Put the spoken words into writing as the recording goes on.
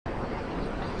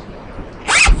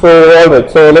So alright,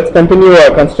 so let's continue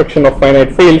our construction of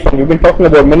finite fields, and we've been talking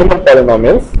about minimal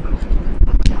polynomials.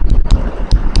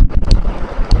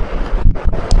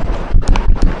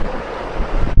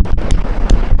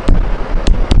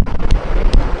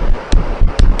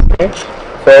 Okay.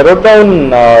 So I wrote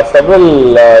down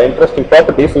several interesting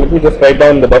properties, so let me just write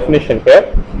down the definition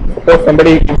here. Suppose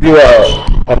somebody gives you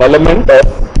an element of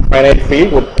finite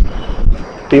field with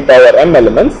p power m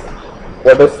elements.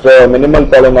 What is the minimal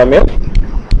polynomial?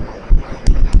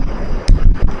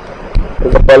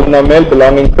 Is a polynomial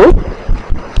belonging to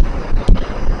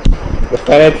the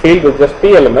finite field with just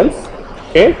p elements,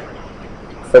 okay,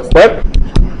 such that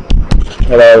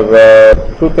there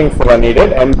are two things that are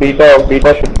needed. M beta of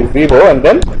beta should be 0, and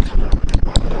then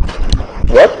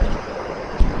what?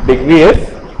 Degree is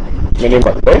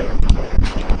minimal, right?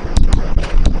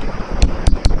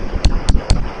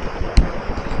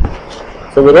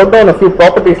 So we wrote down a few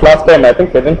properties last time. I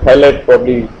think I didn't highlight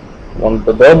probably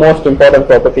the most important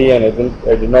property, and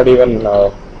I did not even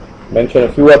mention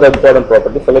a few other important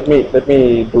properties. So let me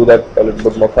do that a little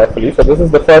bit more carefully. So this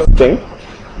is the first thing.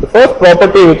 The first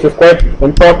property, which is quite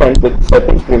important, which I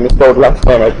think we missed out last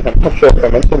time. I'm not sure if I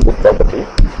mentioned this property.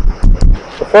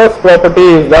 The first property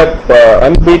is that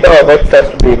m beta of x has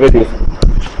to be irreducible.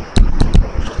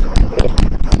 Okay.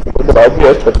 It's a bit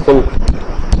obvious, but still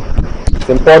it's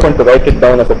important to write it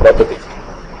down as a property.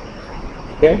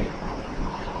 Okay.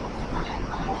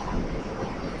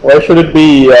 Why should it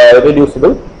be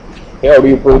irreducible? Okay, how do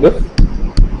you prove this?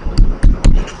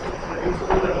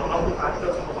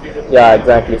 Yeah,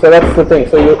 exactly. So that's the thing.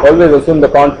 So you always assume the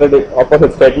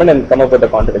opposite statement and come up with a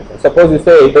contradiction. Suppose you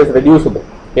say it is reducible.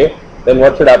 Okay, then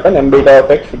what should happen? M beta of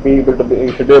x should be able to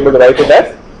you should be able to write it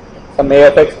as some a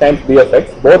of x times b of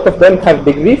x. Both of them have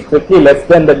degrees strictly less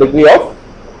than the degree of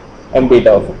m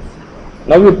beta of x.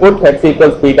 Now you put x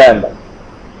equals beta and that.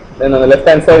 Then on the left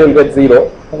hand side you will get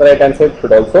 0. On the right hand side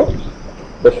should also,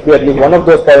 there should be at least one of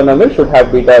those polynomials should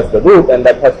have beta as the root, and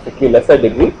that has strictly lesser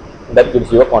degree, and that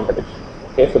gives you a contradiction.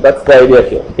 Okay, so that's the idea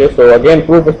here. Okay, so again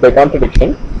prove it by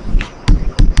contradiction.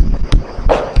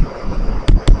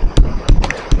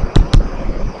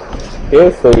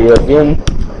 Okay, so you assume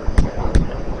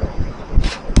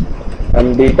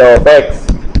m beta of x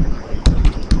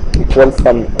equals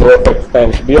some a of x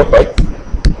times b of x,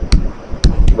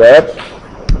 where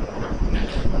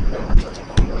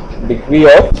degree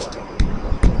of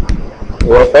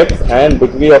a of x and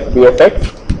degree of b of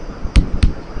x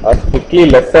are strictly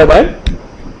lesser than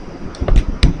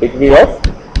degree of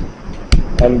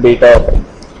m beta of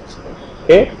x.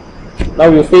 Okay. Now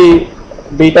you see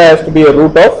beta has to be a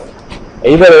root of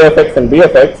either a of x and b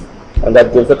of x, and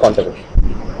that gives a contradiction.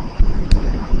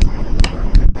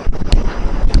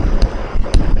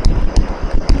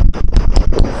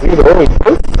 Zero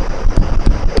equals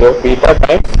a of beta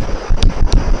times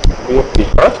b of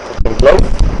beta, which implies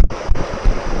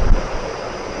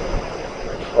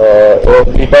a of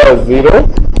beta is 0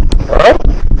 or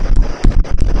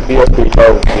b of beta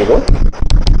is 0,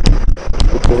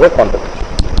 which is a contradiction.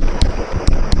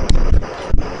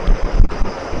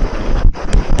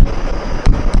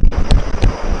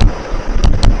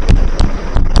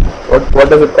 What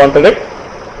does it contradict?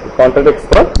 It contradicts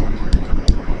the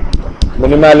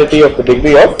minimality of the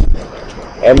degree of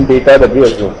m beta that we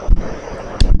assume.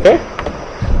 Okay.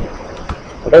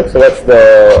 Okay, so that's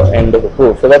the end of the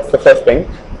proof. So that's the first thing.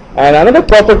 And another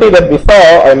property that we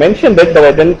saw, I mentioned it, but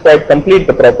I didn't quite complete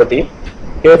the property.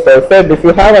 Okay, so I said if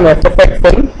you have an f of x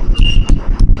in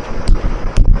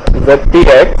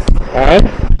zpx and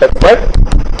such that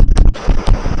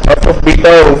f of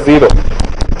beta is 0,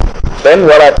 then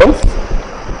what happens?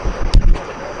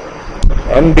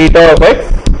 M beta of x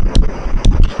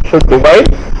should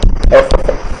divide f of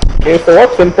x. Okay, so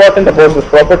what's important about this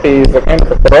property is a kind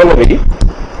of a corollary,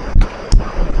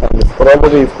 and this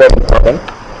corollary is quite important.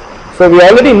 So we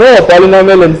already know a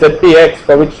polynomial in Zpx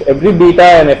for which every beta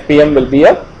and fpm will be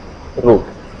a root.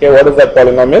 Okay, what is that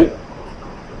polynomial?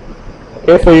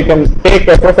 Okay, so you can take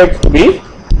f of x to be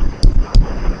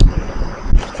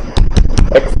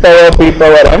x power p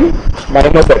power m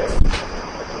minus x.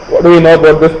 What do we know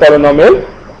about this polynomial?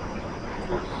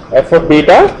 F of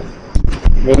beta,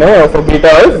 we know f of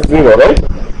beta is 0, right?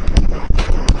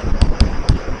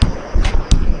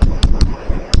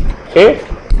 Okay,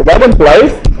 so that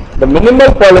implies the minimal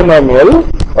polynomial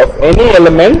of any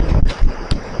element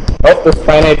of this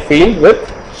finite field with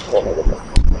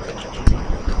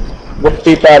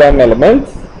p power m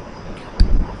elements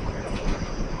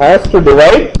has to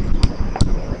divide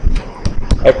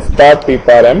x star p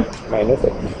power m minus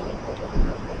x.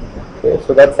 Okay,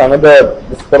 so that's another,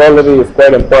 this corollary is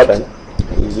quite important.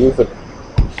 We'll use it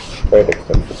quite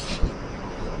extensive.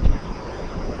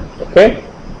 Okay.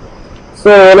 So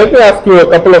let me ask you a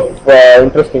couple of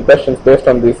interesting questions based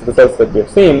on these results that we have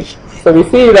seen. So we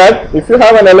see that if you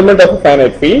have an element of a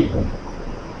finite field,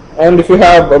 and if you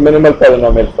have a minimal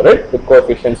polynomial for it with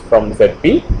coefficients from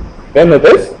Zp, then it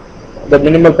is the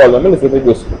minimal polynomial is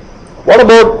irreducible. What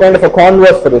about kind of a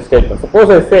converse for this statement? Suppose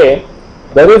I say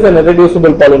there is an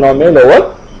irreducible polynomial over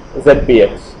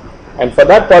Zpx, and for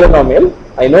that polynomial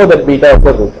I know that beta is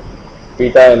the root.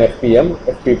 Beta in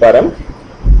Fp par m,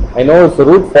 I know it's the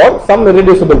root for some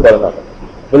irreducible polynomial.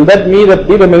 Will that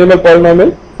be the minimal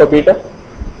polynomial for beta?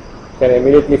 Can I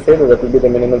immediately say that will be the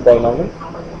minimal polynomial?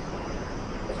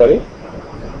 Sorry?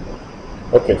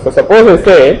 Okay, so suppose I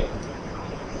say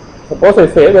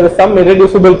there is some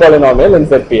irreducible polynomial in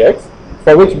Zpx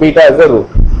for which beta is the root.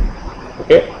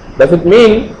 Okay, does it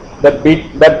mean that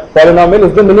that polynomial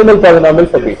is the minimal polynomial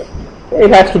for beta?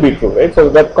 It has to be true, right? So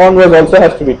that converse also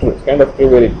has to be true. It's kind of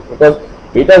true because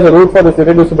beta is the root for this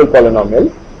irreducible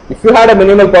polynomial. If you had a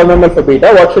minimal polynomial for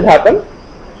beta, what should happen?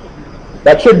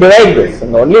 That should divide this,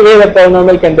 and the only way that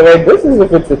polynomial can divide this is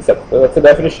if it's itself. So that's the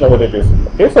definition of irreducible.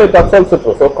 Okay, so that's also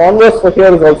true. So converse for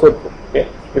here is also true. Okay,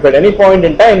 if at any point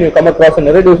in time you come across an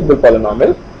irreducible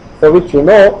polynomial for which you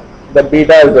know that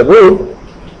beta is the root,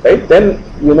 right? Then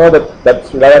you know that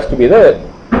has to be the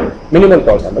minimal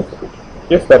polynomial for beta.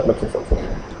 Yes, that much is also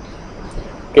true.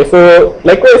 Okay, so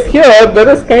likewise here there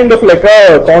is kind of like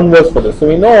a converse for this. So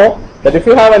we know that if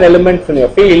you have an element in your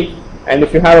field, and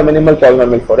if you have a minimal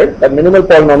polynomial for it, that minimal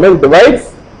polynomial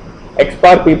divides x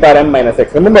bar p par m minus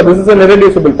x. Remember, this is an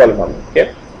irreducible polynomial.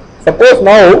 Okay. Suppose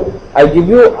now I give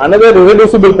you another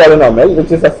irreducible polynomial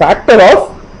which is a factor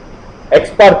of x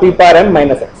bar p par m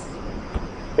minus x.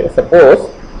 Okay.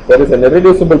 Suppose there is an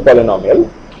irreducible polynomial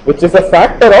which is a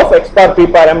factor of x bar p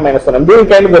par m minus 1. I am doing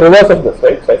kind of the reverse of this,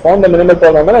 right? So I found the minimal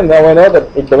polynomial and now I know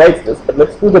that it divides this. But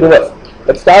let's do the reverse.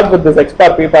 Let's start with this x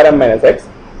bar p par m minus x.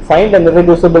 Find an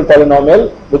irreducible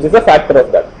polynomial which is a factor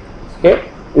of that.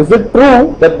 Okay, is it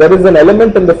true that there is an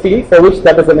element in the field for which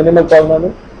that is a minimal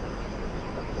polynomial?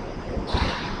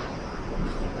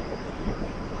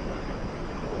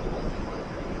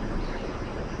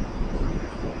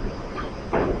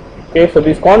 Okay, so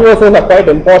these converses are quite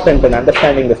important in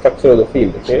understanding the structure of the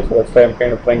field. Okay, so that's why I'm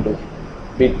kind of trying to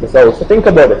beat this out. So think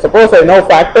about it. Suppose I now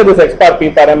factor this x bar p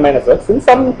par m minus x in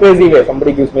some crazy way.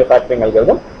 Somebody gives me a factoring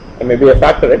algorithm. And maybe I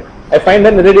factor it, I find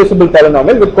an irreducible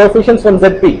polynomial with coefficients from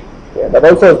Zp. Yeah, that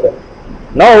also is there.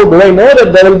 Now, do I know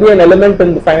that there will be an element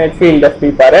in the finite field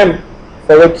Fp par m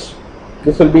for which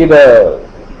this will be the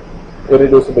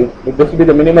irreducible, this will be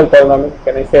the minimal polynomial?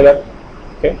 Can I say that?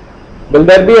 Okay. Will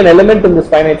there be an element in this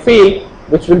finite field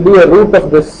which will be a root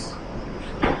of this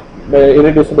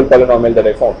irreducible polynomial that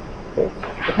I found? Okay.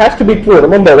 It has to be true.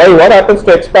 Remember, why? What happens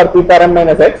to x bar p par m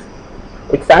minus x?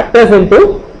 It factors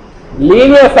into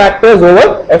linear factors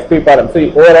over Fp par m. So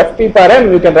over Fp par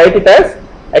m you can write it as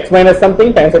x minus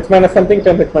something times x minus something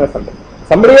times x minus something.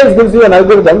 Somebody else gives you an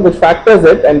algorithm which factors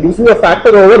it and gives you a factor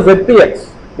over Zpx.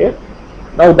 Okay.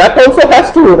 Now that also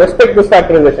has to respect this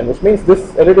factorization, which means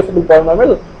this irreducible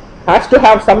polynomial has to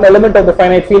have some element of the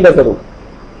finite field as a root.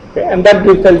 Okay, and that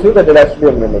tells you that it has to be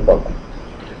a minimal polynomial.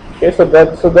 Okay, so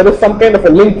there is some kind of a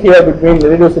link here between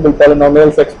irreducible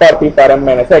polynomials x bar p par m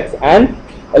minus x and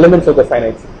elements of the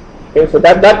finite field. Okay, so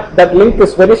that link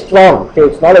is very strong. Okay,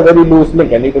 it's not a very loose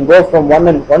link, and you can go from one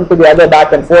to the other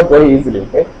back and forth very easily.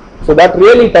 Okay, so that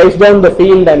really ties down the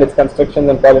field and its constructions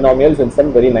and polynomials in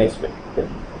some very nice way. Okay,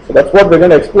 so that's what we're going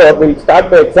to explore. We'll start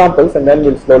by examples, and then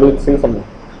we'll slowly see some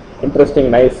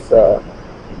interesting, nice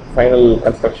final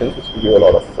constructions, which will give a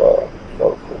lot of.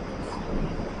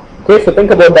 Okay, so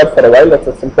think about that for a while.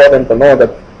 That's important to know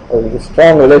that there is a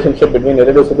strong relationship between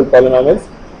irreducible polynomials,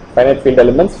 finite field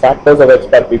elements, factors of x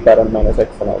bar p par m minus x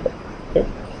and all that. Okay.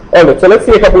 Alright, so let's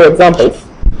see a couple of examples.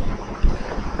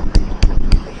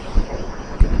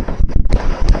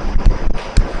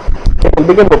 Okay, we'll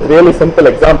begin with really simple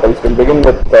examples. We'll begin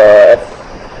with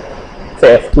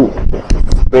say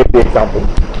F2. Create the example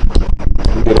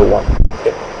 0, 1.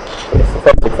 Okay. So this is the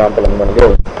first example I'm going to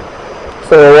go.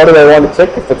 So what do I want to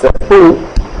check? If it's F2,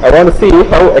 I want to see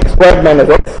how x squared minus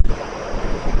x.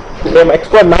 X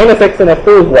squared minus x in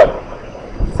F2 is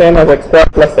what? Same as x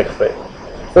squared plus x, right?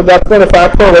 So that's going to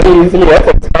factor very easily as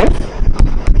x times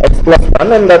x plus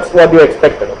 1, and that's what you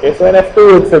expected. Okay, so in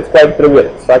F2 it's quite trivial.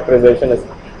 Its factorization is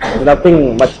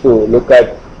nothing much to look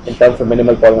at in terms of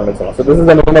minimal polynomials. So this is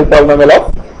a minimal polynomial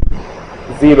of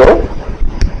 0,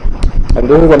 and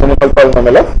this is a minimal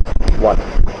polynomial of 1.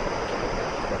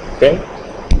 Okay.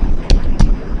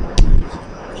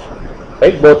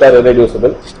 Right, both are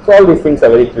irreducible. So all these things are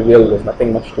very trivial. There's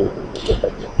nothing much to look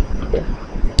at here. Okay.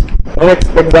 The next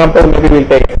example, maybe we'll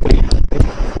take f3.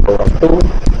 So 1,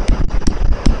 2.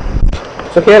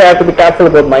 So here I have to be careful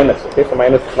about minus. Okay, so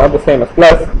minus is not the same as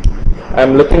plus. I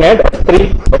am looking at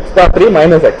f3, x bar 3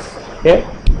 minus x. Okay,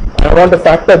 I want to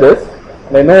factor this,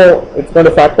 and I know it's going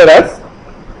to factor as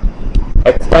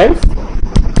x times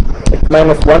x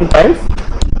minus 1 times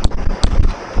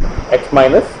x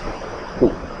minus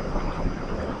 2.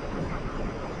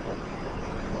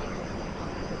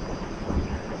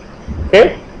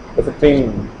 Okay, does it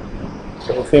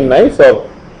seem nice? So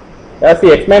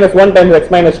see, x minus 1 times x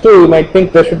minus 2, you might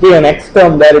think there should be an x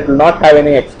term there. It will not have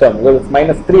any x term because it's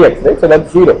minus 3x, right? So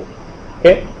that's 0.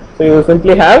 Okay, so you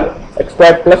simply have x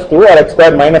squared plus 2 or x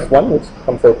squared minus 1, which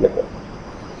comes out like that.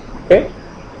 Okay,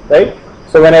 right?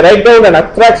 So when I write down an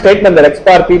abstract statement that x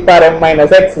bar p bar m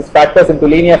minus x is factors into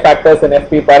linear factors in f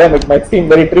p bar m, it might seem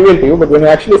very trivial to you, but when you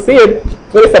actually see it, it's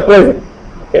very surprising.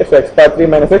 Okay, so x bar 3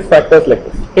 minus x factors like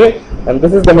this. Okay, and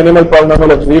this is the minimal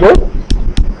polynomial of 0.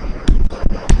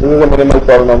 This is the minimal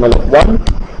polynomial of 1,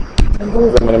 and this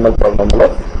is the minimal polynomial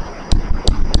of.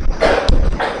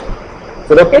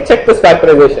 So okay, check this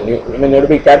factorization. You have to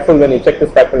be careful when you check this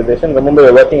factorization. Remember,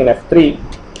 you're working in f3,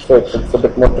 so it's a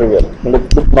bit more trivial, a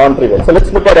bit non-trivial. So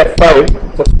let's look at f5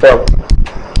 just for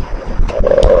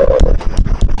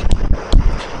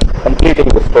completing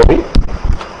the story.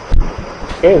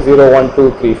 Okay, 0, 1,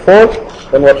 2, 3, 4.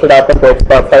 Then what should happen to x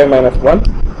bar 5 minus 1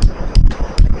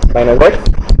 minus x?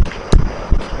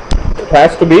 It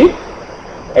has to be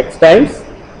x times.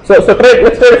 So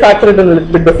let's try to factor it in a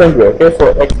little bit different way. Okay,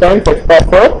 so x times x bar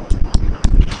 4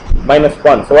 minus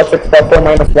 1. So what's x bar 4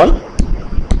 minus 1?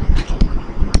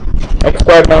 X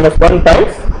squared minus 1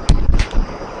 times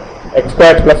x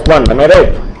squared plus 1. Am I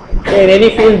right? Okay, in any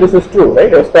field this is true,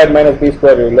 right? A squared minus b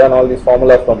squared. You learn all these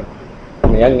formulas from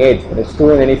a young age. It's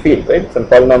true in any field, right? It's a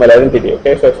polynomial identity.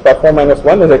 Okay, so x bar 4 minus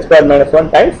 1 is x squared minus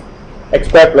 1 times x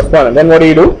squared plus 1. And then what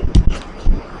do?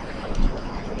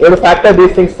 You have to factor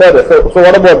these things further. So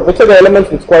what about which are the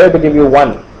elements which square to give you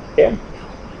 1? Okay.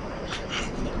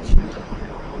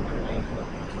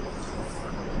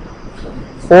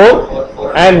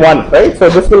 Four and 1, right? So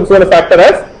this will going to factor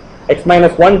as x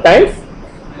minus 1 times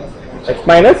x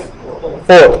minus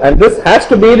 4, and this has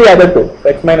to be the other two,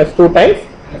 x minus 2 times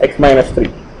x minus 3.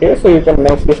 Okay, so you can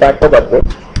nicely factor that way.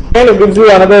 And it gives you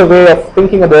another way of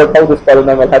thinking about how this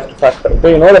polynomial has to factor. So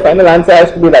you know the final answer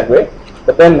has to be that way,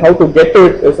 but then how to get to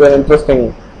it is an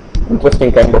interesting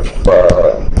kind of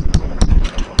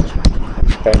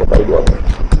idea.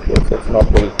 Okay, so it's not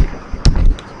very.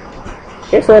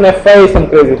 Okay, so in f5 some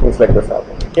crazy things like this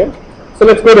happen. Okay, so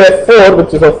let's go to f4,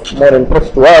 which is of more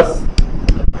interest to us,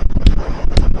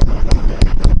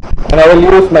 and I will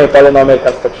use my polynomial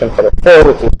construction for f4,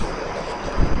 which is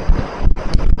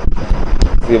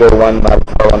 0, 1,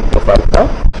 alpha, 1 plus alpha,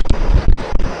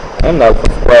 and alpha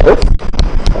square is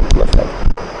 1 plus alpha.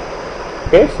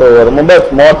 Okay, so remember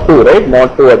it's mod 2, right?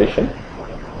 Mod 2 addition.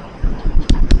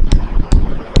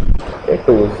 Okay,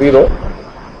 2 is 0.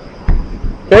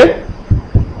 Okay.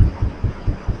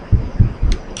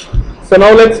 So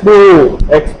now let's do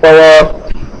x power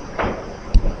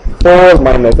 4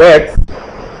 minus x.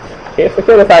 Okay, so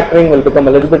here the factoring will become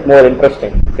a little bit more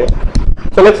interesting. Okay,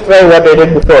 so let's try what I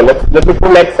did before. Let me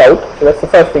pull x out. So that's the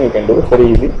first thing you can do. It's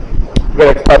very easy.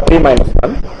 Get x power 3 minus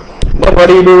 1. Then what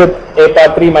do you do with a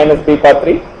power 3 minus b power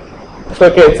 3? So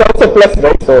okay, it's also plus,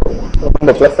 right? So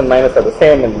remember, plus and minus are the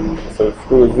same, and so it's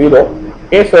 2 is 0.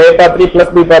 Okay, so a power 3 plus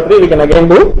b power 3, we can again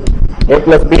do a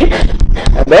plus b,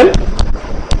 and then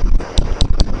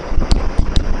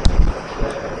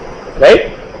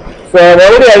right. So I have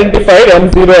already identified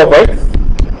m0 of x.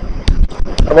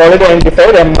 I have already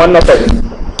identified m1 of x.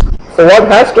 So what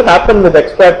has to happen with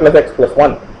x squared plus x plus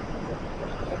 1?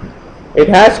 It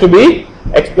has to be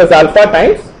x plus alpha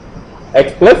times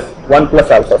x plus 1 plus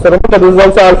alpha. So remember, this is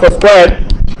also alpha squared,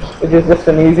 which is just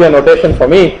an easier notation for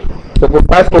me. So this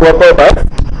has to work out as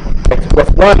x plus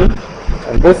 1,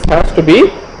 and this has to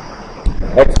be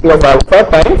x plus alpha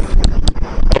times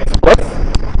x plus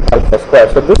alpha square.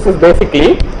 So this is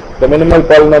basically the minimal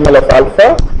polynomial of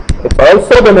alpha. It's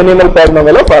also the minimal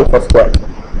polynomial of alpha squared.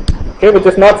 Okay, which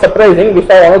is not surprising. We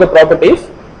saw one of the properties.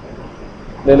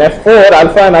 Then f4,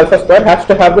 alpha and alpha square has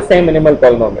to have the same minimal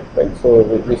polynomial, right? So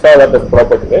we saw that as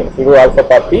property, right? If you do alpha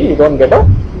power p, you don't get a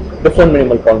different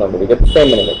minimal polynomial. You get the same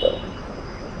minimal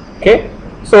polynomial. Okay,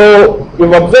 so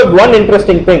we've observed one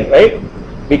interesting thing, right?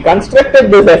 We constructed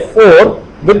this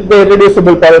f4 with the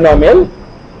irreducible polynomial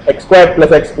x squared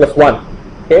plus x plus 1.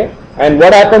 Okay, and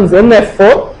what happens in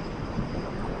f4?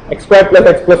 X squared plus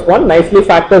x plus 1 nicely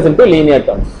factors into linear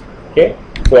terms. Okay,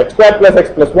 so x squared plus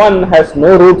x plus 1 has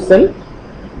no roots in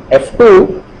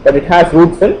f2, that it has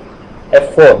roots in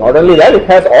F4. Not only that, it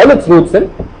has all its roots in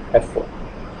F4.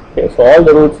 Okay, so all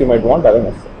the roots you might want are in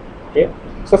F4. Okay,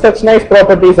 so such nice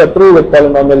properties are true with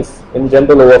polynomials in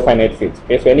general over finite fields.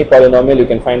 Okay, so any polynomial you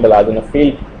can find a large enough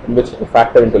field in which to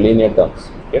factor into linear terms.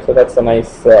 Okay, so that's a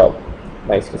nice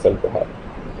nice result to have.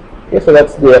 Okay, so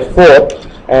that's the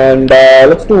F4, and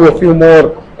let's do a few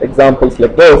more examples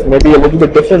like this, maybe a little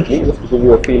bit differently, just to give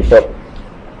you a feel for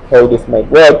how this might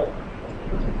work.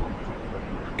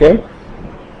 Okay,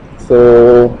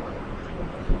 so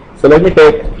let me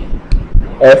take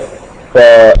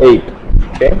F8.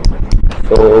 Okay,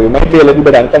 so you might be a little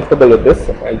bit uncomfortable with this.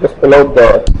 I'll just pull out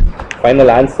the final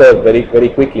answer very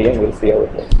quickly, and we'll see how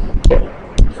it works. Okay,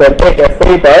 so I'll take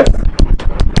F8 as,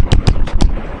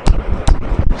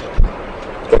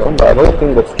 the other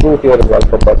thing that's true here is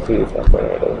alpha power 3 is not going,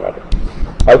 it doesn't matter.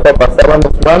 Alpha power 7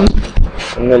 is 1,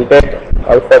 and we'll take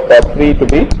alpha power 3 to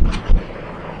be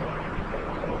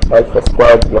alpha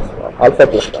squared plus 1, alpha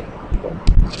plus 1.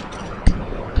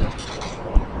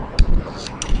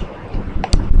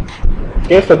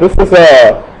 Okay, so this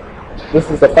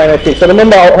is a finite field. So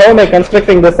remember, how am I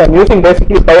constructing this? I'm using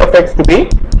basically power of x to be,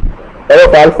 power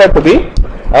of alpha to be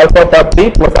alpha power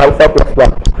 3 plus alpha plus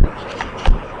 1.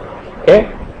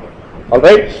 Okay,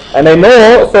 alright, and I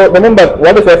know, so remember,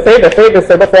 what is F8? F8 is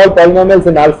set of all polynomials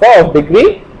in alpha of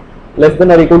degree less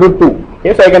than or equal to 2.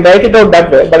 Okay, so I can write it out that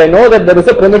way, but I know that there is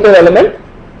a primitive element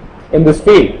in this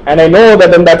field, and I know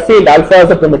that in that field alpha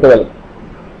is a primitive element.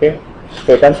 Okay,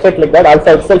 so I construct like that,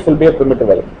 alpha itself will be a primitive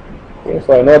element. Okay,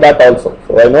 so I know that also,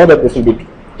 so I know that this will be true.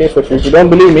 Okay, so if you don't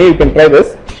believe me, you can try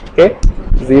this. Okay,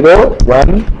 0,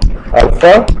 1,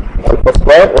 alpha, alpha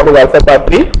square, what is alpha power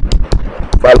 3?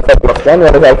 Alpha plus 1,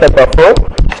 what is alpha power 4?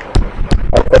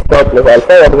 Alpha square plus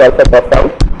alpha, what is alpha power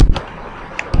 5?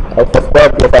 Alpha square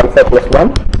plus alpha plus 1,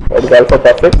 what is alpha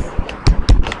power 6?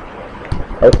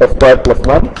 Alpha square plus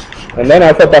 1, and then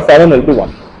alpha power 7 will be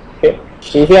 1. Okay,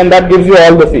 so you see, and that gives you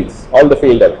all the fields, all the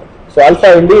field elements. So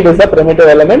alpha indeed is a primitive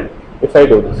element if I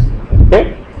do this.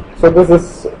 Okay, so this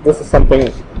is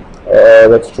something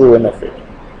that's true in F8.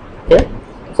 Okay.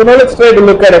 So now let's try to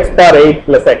look at x power 8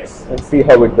 plus x and see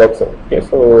how it works out. Okay,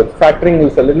 so factoring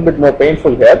is a little bit more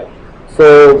painful here.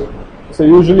 So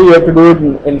usually you have to do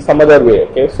it in some other way.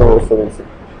 Okay, so we'll see.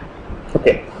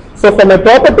 Okay, so for my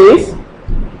properties,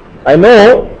 I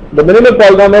know the minimal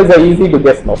polynomials are easy to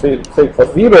guess now. So for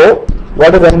 0,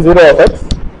 what is m0 of x?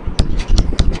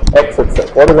 X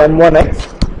itself. What is m1 x?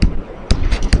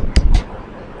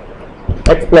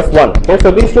 X plus 1. Okay,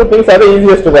 so these two things are the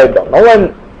easiest to write down.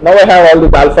 Now I have all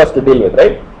these alphas to deal with,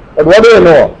 right? But what do I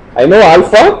know? I know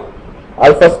alpha,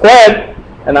 alpha squared,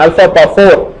 and alpha power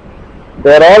 4.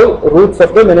 They are all roots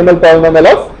of the minimal polynomial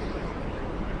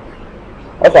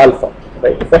of alpha,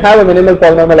 right? If I have a minimal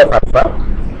polynomial of alpha,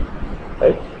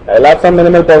 right, I will have some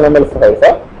minimal polynomial of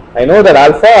alpha. I know that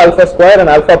alpha, alpha squared, and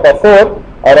alpha power 4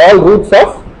 are all roots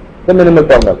of the minimal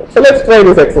polynomial. So let's try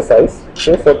this exercise.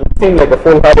 Okay, so it will seem like a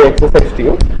foolhardy exercise to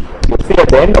you. You'll see at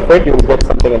the end of it, you will get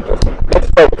something interesting. Let's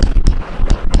try this.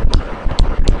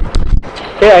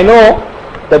 Okay, I know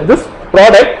that this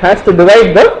product has to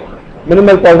divide the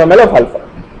minimal polynomial of alpha,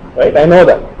 right? I know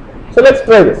that. So let's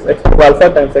try this. X plus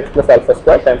alpha times x plus alpha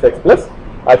squared times x plus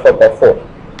alpha power 4.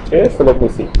 Okay, so let me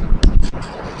see.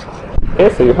 Okay,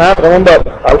 so you have, remember,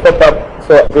 alpha power,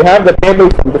 so we have the table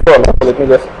from before, no? So let me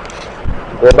just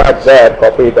go back there,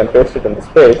 copy it and paste it on this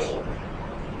page.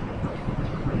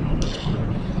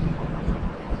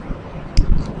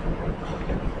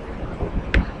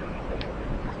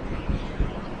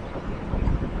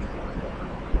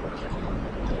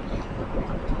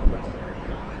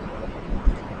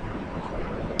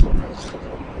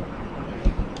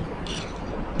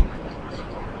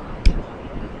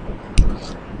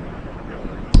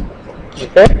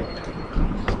 Okay,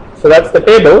 so that's the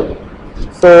table.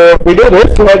 So if we do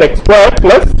this, we had x squared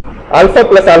plus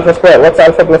alpha square. What's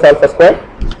alpha plus alpha square?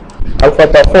 Alpha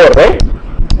power 4, right?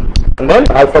 And then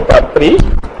alpha power 3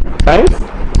 times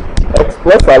x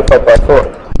plus alpha power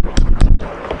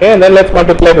 4. Okay, and then let's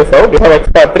multiply this out. We have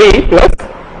x power 3 plus,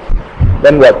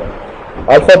 then what?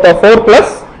 Alpha power 4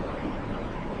 plus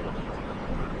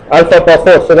alpha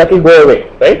power 4. So that will go away,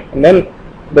 right? And then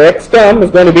the x term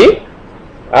is going to be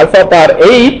alpha power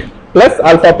 8 plus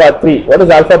alpha power 3. What is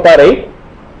alpha power 8?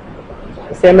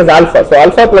 Same as alpha. So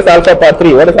alpha plus alpha power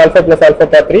 3. What is alpha plus alpha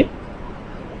power 3?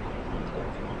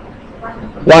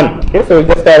 1. Okay, so we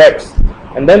just have x.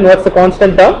 And then what's the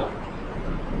constant term?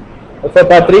 Alpha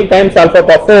power 3 times alpha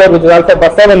power 4, which is alpha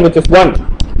power 7, which is 1.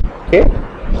 Okay,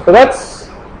 so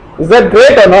is that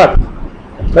great or not?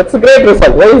 That's a great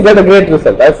result. Why is that a great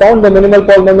result? I found the minimal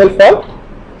polynomial for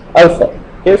alpha.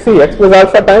 Okay, see, x plus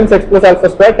alpha times x plus alpha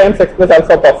square times x plus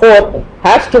alpha power 4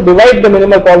 has to divide the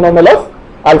minimal polynomial of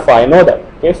alpha. I know that.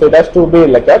 Okay, so it has to be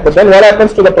like that. But then what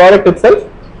happens to the product itself?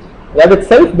 That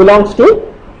itself belongs to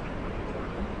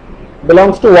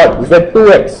what?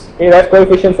 Z2x. Okay, that's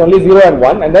coefficients only 0 and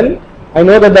 1, and then I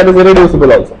know that is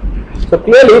irreducible also. So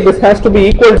clearly this has to be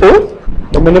equal to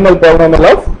the minimal polynomial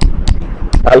of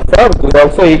alpha, which is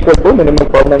also equal to minimal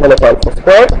polynomial of alpha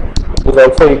squared, which is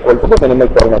also equal to the minimal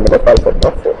polynomial of alpha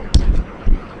power 4.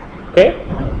 Okay.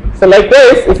 So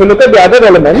likewise, if you look at the other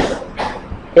elements,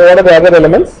 okay, what are the other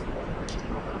elements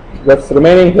that's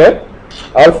remaining here?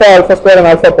 Alpha, alpha square and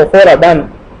alpha power 4 are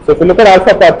done. So if you look at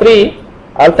alpha power 3,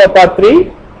 alpha power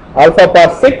 3, alpha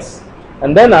power 6,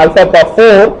 and then alpha power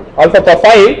 4, alpha power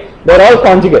 5, they are all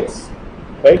conjugates,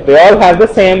 right? They all have the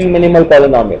same minimal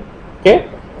polynomial. Okay.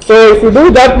 So if you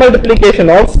do that multiplication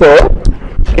also,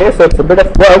 okay, so it's a bit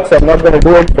of work, so I'm not going to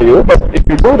do it for you, but if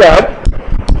you do that,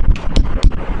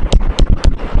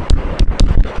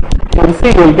 you will see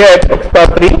you will get x power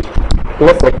 3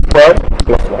 plus x squared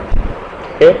plus 1.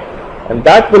 Okay, and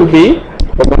that will be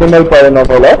the minimal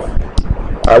polynomial of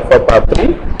alpha power 3.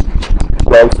 It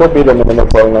will also be the minimal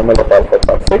polynomial of alpha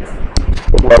power 6.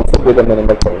 It will also be the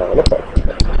minimal polynomial of alpha power 6.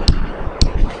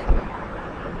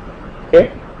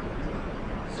 Okay,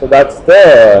 so that's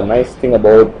the nice thing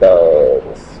about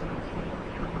this.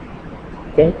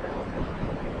 Okay,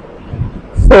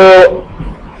 so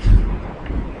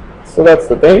that's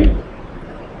the thing.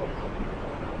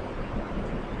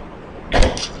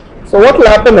 So what will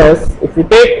happen is, if you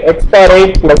take x power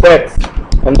 8 plus x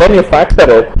and then you factor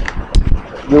it,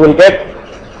 you will get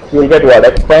what?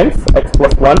 X times x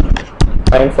plus 1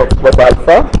 times x plus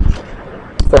alpha,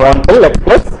 so on till x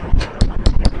plus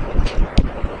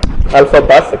alpha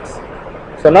power 6.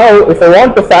 So now if I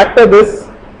want to factor this,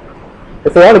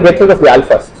 if I want to get rid of the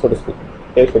alphas, so to speak,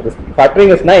 okay, so this factoring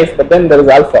is nice, but then there is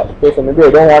alpha. Okay, so maybe I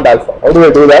don't want alpha. How do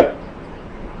I do that?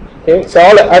 Okay, so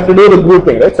all I have to do the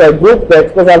grouping, right? So I group the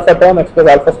x plus alpha term, x plus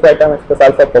alpha square term, x plus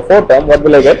alpha power 4 term. What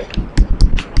will I get?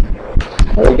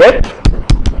 I will get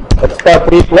x power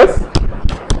 3 plus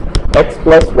x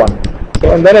plus 1. Okay,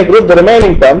 and then I group the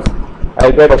remaining terms. I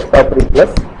get x power 3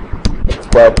 plus x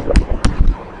square plus 1.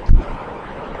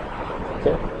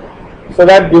 Okay, so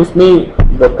that gives me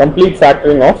the complete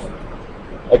factoring of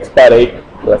x power 8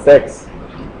 plus x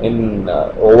in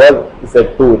over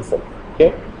Z2 itself.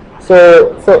 Okay.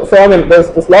 So I mean,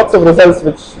 there's lots of results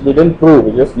which we didn't prove,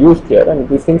 we just used here, and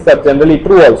these things are generally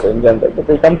true also in general, but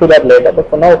we'll come to that later. But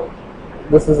for now,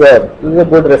 this is a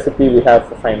good recipe we have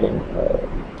for finding.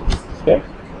 Okay.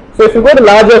 So if you go to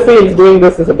larger fields, doing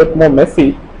this is a bit more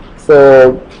messy.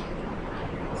 So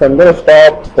I'm going to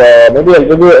stop. Maybe I'll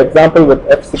give you an example with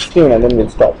F16 and then we'll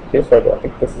stop. Okay. So I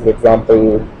think this is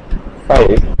example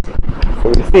 5. So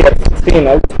we'll see F16.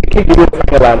 I'll quickly give you the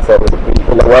final answer.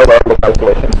 We'll avoid all the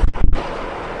calculations.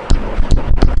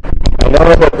 I know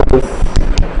that it is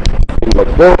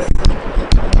like this.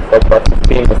 Alpha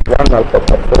 16 is 1, alpha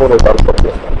 4 is alpha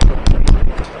plus 1.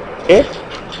 Okay.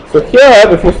 So here,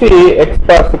 if you see x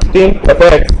power 16 plus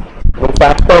x will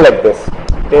factor like this.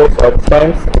 Okay. So x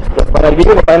times x plus 1. I'll give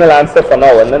you the final answer for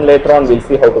now, and then later on we'll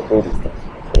see how to prove these things.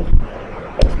 Okay.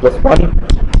 X plus 1.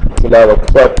 You'll have x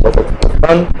squared plus x plus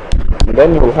 1, and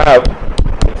then you will have x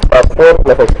power 4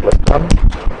 plus x plus 1,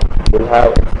 you will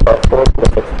have x power 4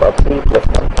 plus x power 3 plus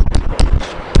 1,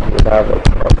 you will have x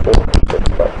power 4 plus x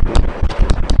power 3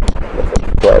 plus x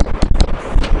squared.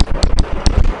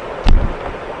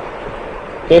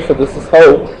 Okay, so this is how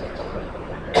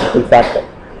it will factor.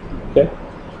 Okay.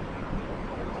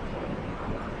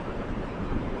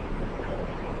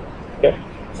 Okay.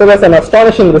 So that's an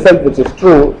astonishing result which is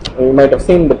true. You might have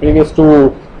seen the previous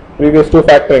two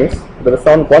factorings. There is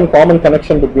one common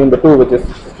connection between the two, which is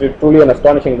truly an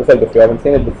astonishing result if you haven't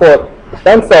seen it before. It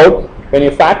turns out when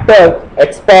you factor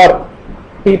x power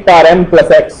p power m plus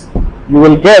x, you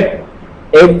will get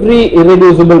every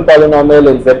irreducible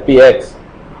polynomial in ZPX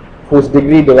whose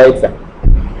degree divides m.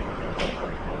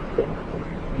 Okay.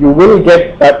 You will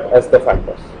get that as the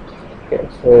factors. Okay,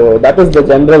 so that is the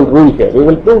general rule here. We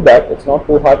will prove that. It's not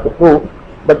too hard to prove,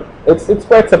 but it's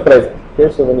quite surprising. Okay,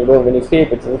 so when you see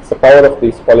it, it's the power of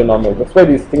these polynomials. That's why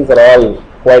these things are all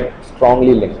quite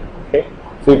strongly linked. Okay,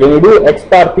 so when you do x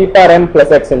power p power m plus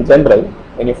x in general,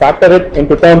 when you factor it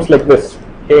into terms like this,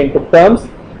 okay, into terms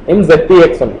in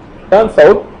ZPX only, turns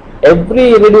out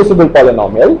every irreducible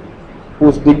polynomial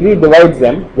whose degree divides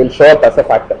m will show up as a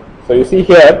factor. So you see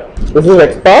here, this is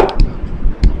x power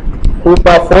 2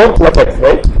 power 4 plus x,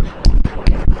 right?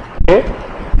 Okay.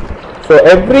 So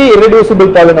every irreducible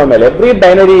polynomial, every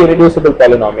binary irreducible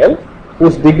polynomial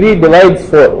whose degree divides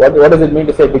 4. What does it mean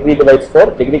to say degree divides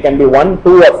 4? Degree can be 1,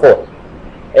 2 or 4.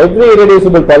 Every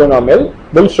irreducible polynomial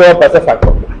will show up as a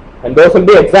factorial, and those will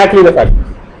be exactly the factors.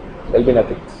 There will be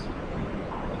nothing else.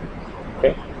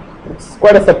 Okay, it's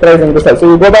quite a surprising result.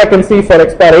 So you go back and see for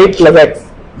x power 8 plus x,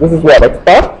 this is what, x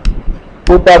power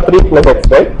 2 power 3 plus x,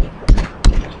 right?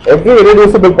 Every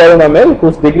irreducible polynomial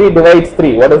whose degree divides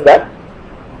 3, what is that?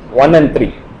 1 and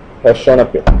 3 has shown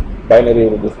up here, binary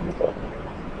irreducible polynomial.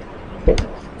 Okay,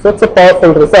 so it's a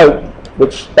powerful result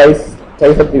which ties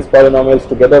up these polynomials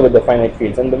together with the finite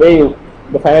fields, and the way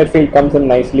the finite field comes in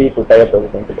nicely to tie up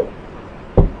everything together.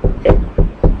 Okay.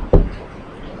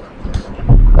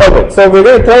 Okay, so we're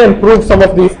going to try and prove some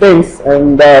of these things,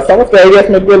 and some of the ideas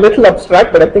may be a little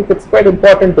abstract, but I think it's quite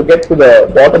important to get to the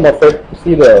bottom of it to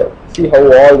see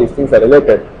how all these things are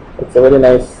related. It's a very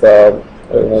nice way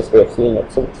of seeing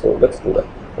it. So let's do that.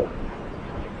 Okay.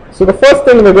 So the first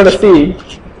thing we're going to see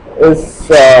is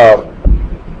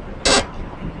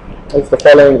the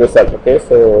following result. Okay,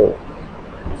 so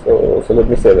let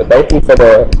me say the title for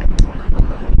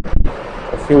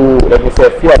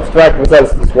a few abstract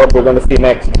results is what we're going to see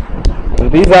next.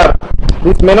 And these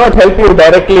may not help you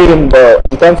directly in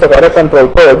terms of error control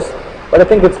codes, but I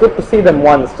think it's good to see them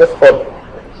once just to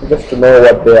know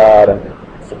what they are and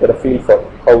to get a feel for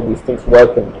how these things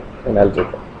work in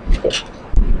algebra. Okay.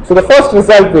 So the first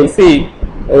result we'll see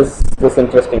is this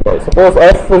interesting guy. Suppose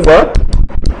f is a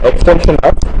extension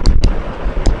of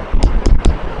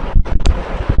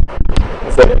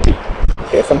ZP.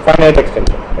 Okay, some finite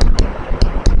extension.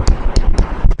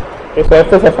 Okay, so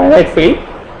f is a finite field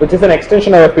which is an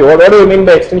extension of P. What do you mean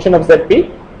by extension of ZP?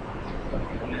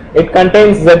 It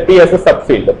contains ZP as a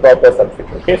subfield, a proper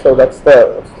subfield. Okay, so that's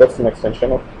an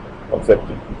extension of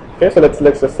ZP. Okay, so let's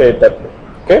just say it that way.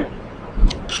 Okay,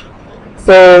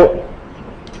 so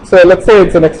let's say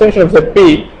it's an extension of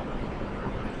ZP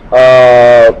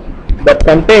that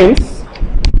contains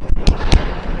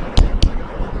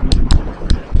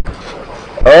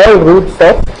all roots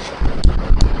of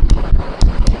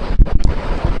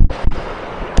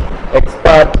x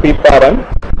power p power n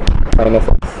minus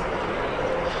x.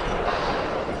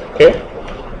 Okay,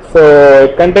 so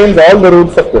it contains all the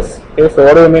roots of this. Okay, so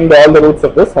what do you mean by all the roots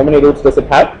of this? How many roots does it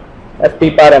have? It has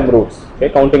p power m roots. Okay,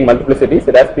 counting multiplicities,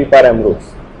 it has p power m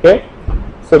roots. Okay,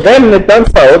 so then it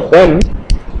turns out then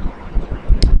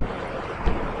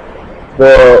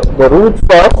the roots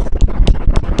of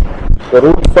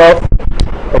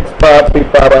x power p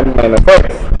power n minus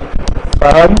x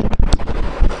form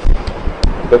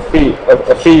a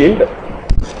field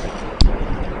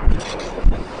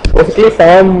basically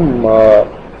from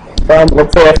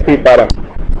let's say f p power m.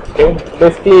 Okay,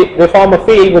 basically they form a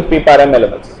field with p power m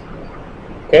elements.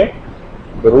 Okay,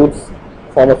 the roots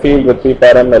form a field with p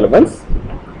power m elements,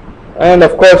 and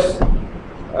of course,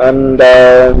 and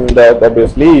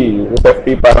obviously this f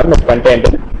p power m is contained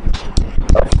in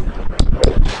F.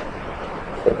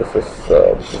 So this is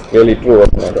really true. I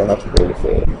don't have to really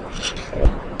say it.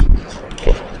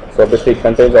 Okay, so obviously it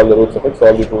contains all the roots of it. So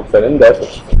all the roots are in there. So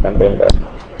it's contained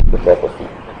the proper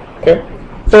field. Okay.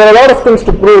 So there are a lot of things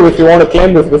to prove if you want to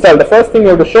claim this result. The first thing you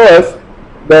have to show is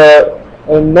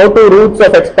no two roots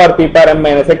of x power p power m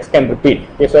minus x can repeat.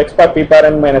 Okay, so x power p power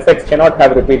m minus x cannot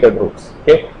have repeated roots.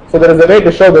 Okay, so there is a way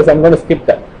to show this. I'm going to skip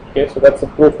that. Okay, so that's a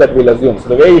proof that we'll assume. So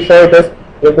the way you show it is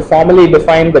you have to formally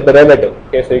define the derivative.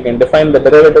 Okay, so you can define the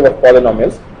derivative of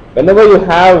polynomials. Whenever you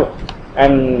have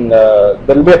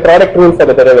there will be a product rule for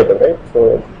the derivative, right?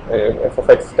 So f of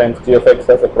x times g of x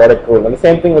has a product rule, and the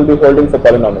same thing will be holding for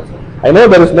polynomials. I know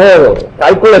there is no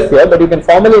calculus here, but you can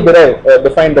formally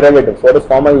define derivatives. What is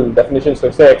formal definition? So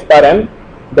say x power n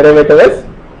derivative is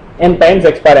n times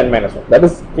x power n minus 1. That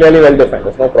is clearly well defined.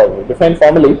 There's no problem. Define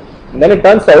formally, and then it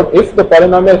turns out if the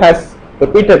polynomial has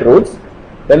repeated roots,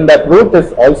 then that root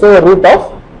is also a root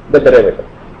of the derivative.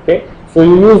 Okay, so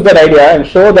you use that idea and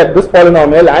show that this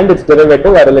polynomial and its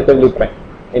derivative are relatively prime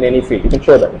in any field. You can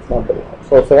show that it's not very hard.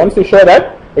 So once you show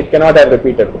that, it cannot have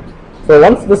repeated roots. So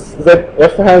once this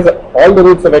f has all the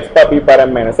roots of x power p power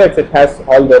m minus x, it has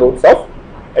all the roots of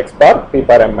x power p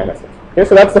power m minus x. Okay,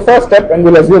 so that's the first step, and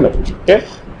we'll assume it. Okay,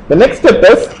 the next step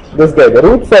is this guy. The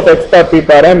roots of x power p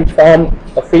power m form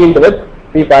a field with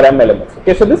p power m elements.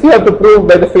 Okay, so this you have to prove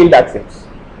by the field axioms.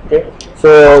 Okay,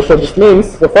 so this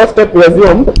means the first step we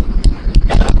assumed.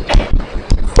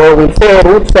 So we'll say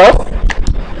roots of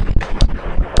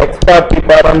x power p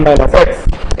power m minus x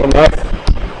in f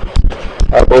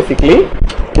are basically,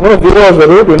 0 is the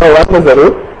root, 1 is the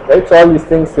root, right? So all these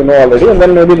things you know already, and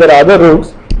then maybe there are other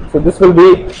roots. So this will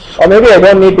be, or maybe I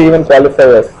don't need to even qualify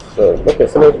as. Okay,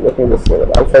 so let me just say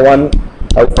that alpha 1,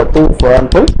 alpha 2, for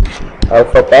example,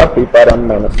 alpha power p power m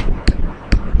minus 2.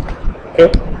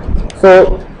 Okay,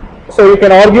 so you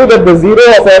can argue that the 0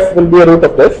 of f will be a root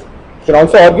of this. You can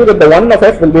also argue that the 1 of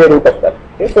f will be a root of that.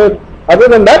 Okay, so other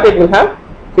than that, it will have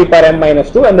p power m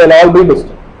minus 2, and they'll all be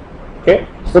distinct. Okay,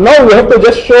 so now we have to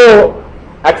just show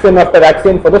axiom after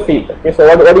axiom for the field. Okay, so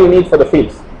what do you need for the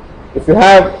fields? If you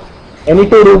have any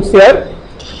two roots here,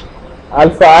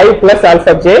 alpha I plus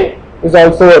alpha j is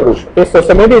also a root. Okay,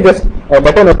 so maybe just a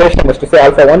better notation is to say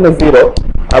alpha 1 is 0,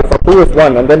 alpha 2 is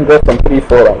 1, and then go from 3,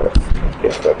 4 onwards.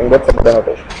 Okay, so I think that's a better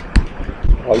notation,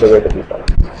 all the way to p power.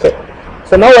 Okay,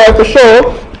 so now I have to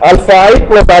show alpha I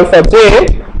plus alpha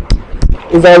j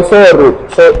is also a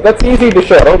root. So that's easy to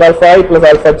show, right? Alpha I plus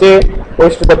alpha j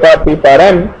raised to the power p power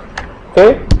m,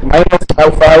 okay, minus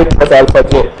alpha I plus alpha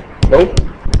j, right?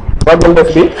 What will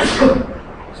this be?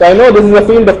 So I know this is a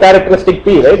field of characteristic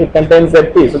P, right? It contains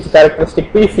ZP, so it's a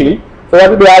characteristic P field. So what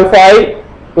will be alpha I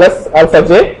plus alpha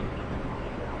j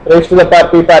raised to the power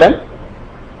p power m?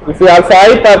 If you alpha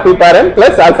I power p power m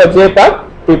plus alpha j power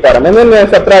p power m, and then we are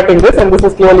subtracting this, and this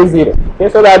is clearly 0. Okay,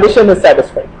 so the addition is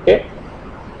satisfied. Okay,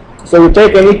 so you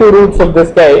take any two roots of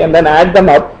this guy and then add them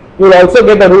up, you will also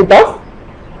get a root of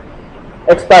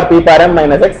x power p power m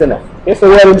minus x in f. Okay, so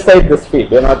we are inside this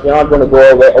field. You're not going to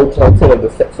go away outside of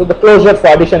this set. So the closure for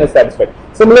addition is satisfied.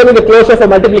 Similarly, the closure for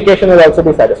multiplication will also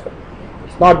be satisfied.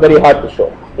 It's not very hard to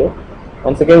show. Okay,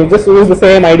 once again, you just use the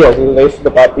same ideas. You raise to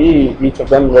the power p, each of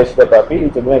them raised to the power p,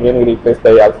 each of them again we replace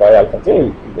by alpha I, alpha j,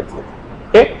 you get it.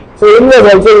 Okay, so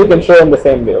inverse also you can show in the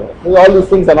same way. All these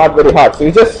things are not very hard. So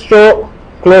you just show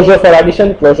closure for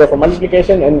addition, closure for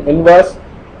multiplication, and inverse,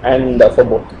 and for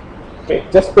both. Okay,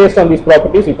 just based on these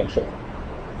properties you can show.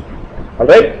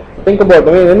 Alright, think about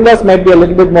it. Inverse might be a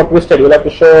little bit more twisted. You will have to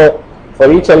show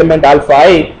for each element alpha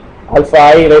I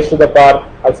raised to the power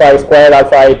alpha I squared,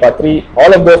 alpha I power 3,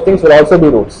 all of those things will also be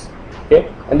roots. Okay,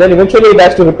 and then eventually it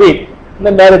has to repeat, and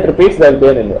then where it repeats there will be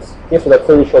an inverse. Okay, so that's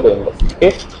how you show the inverse.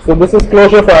 Okay, so this is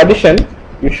closure for addition.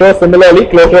 You show similarly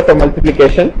closure for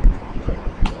multiplication,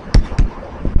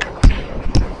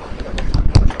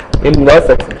 inverse,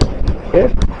 etc.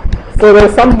 Okay. So there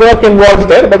is some work involved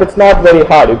there, but it's not very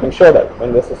hard. You can show that,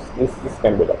 and this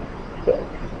can be done. Okay.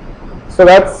 So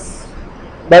that's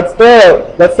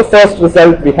the first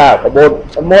result we have,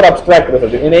 about a more abstract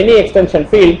result. In any extension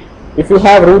field, if you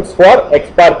have roots for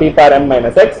x power p power m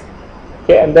minus x,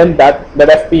 okay, and then that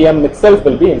fpm itself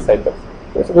will be inside that.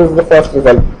 Okay, so this is the first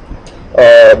result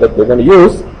that we're going to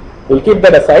use. We'll keep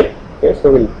that aside. Okay,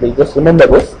 so we'll just remember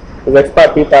this is x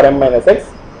power p power m minus x.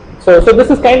 So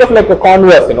this is kind of like a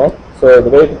converse, you know. So the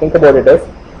way to think about it is,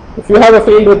 if you have a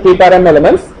field with p power m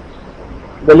elements,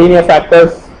 the linear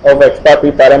factors of x power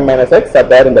p power m minus x are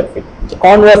there in that field. The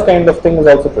converse kind of thing is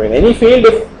also true. In any field,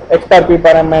 if x power p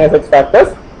power m minus x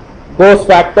factors,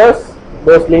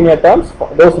 those linear terms,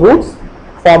 those roots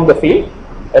form the field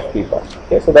fp power.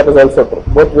 Okay, so that is also true.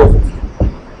 Both ways it's true.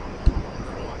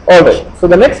 Alright, so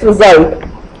the next result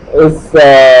is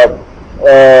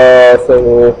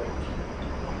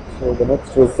so the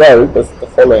next result is the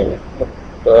following.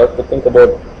 To think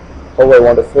about how I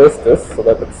want to phrase this so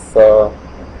that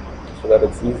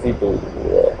it's easy to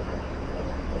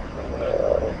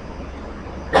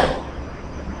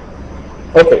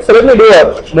okay, so let me do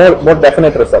a more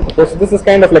definite result. Okay, so this is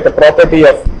kind of like a property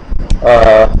of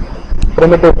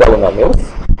primitive polynomials.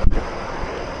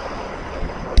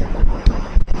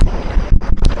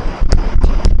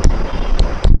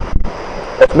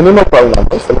 Of minimal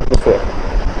polynomials, so let me say.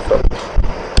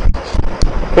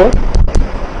 Okay,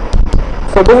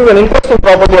 so this is an interesting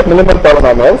property of minimal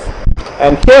polynomials,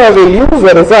 and here we'll use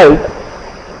a result,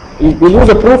 we'll use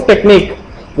a proof technique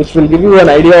which will give you an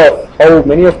idea of how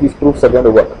many of these proofs are going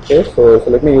to work. Okay, so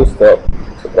let me use the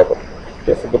property.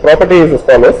 Okay, so the property is as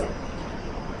follows.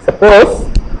 Suppose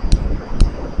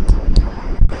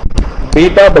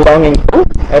beta belonging to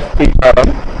fp power m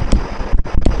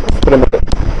is primitive.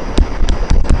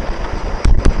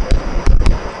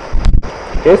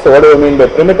 Okay, so what do I mean by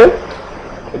primitive?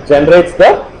 It generates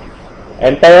the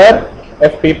entire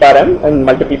fp power m in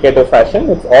multiplicative fashion.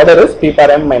 Its order is p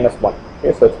power m minus 1.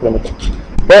 Okay, so it's primitive.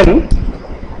 Then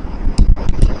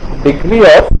degree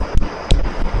of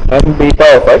m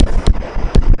beta of x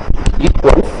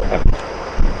equals m.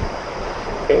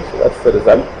 Okay, so that's the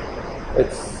result.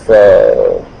 It's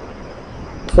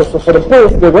so for the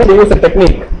proof we're going to use a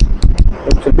technique.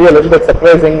 It should be a little bit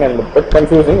surprising and a bit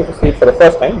confusing if you see it for the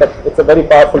first time, but it's a very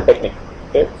powerful technique.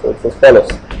 Okay, so it's as follows.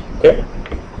 Okay,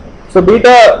 so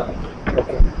beta.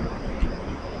 Okay.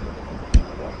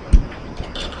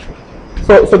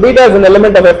 So beta is an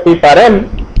element of fp power m.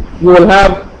 You will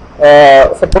have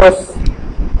suppose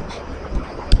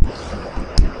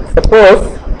suppose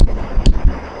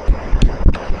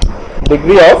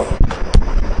degree of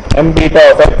m beta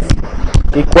of x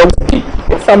equals d.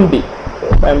 It's some d. So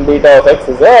m beta of x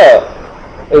is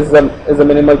a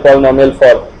minimal polynomial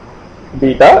for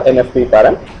beta in FP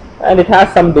param, and it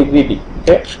has some degree d.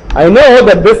 Okay, I know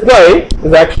that this guy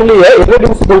is actually a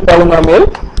irreducible polynomial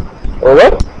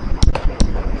over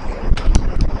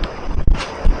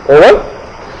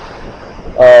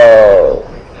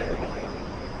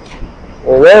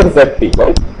zp,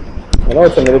 right? You know,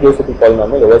 it's an irreducible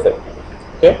polynomial over zp.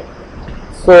 Okay,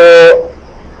 so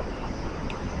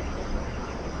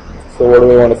what do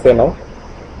we want to say now?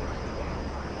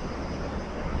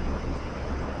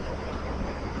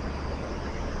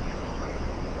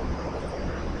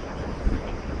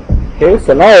 Okay,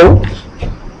 so now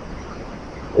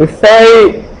if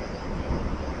I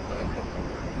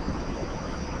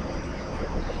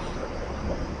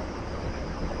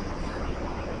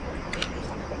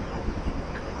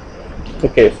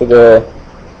okay, so the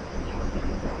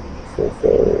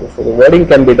wording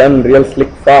can be done real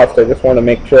slick fast. I just want to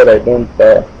make sure I don't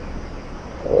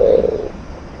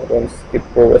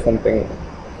skip over something.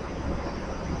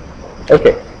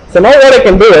 Okay, so now what I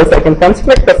can do is I can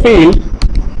construct a field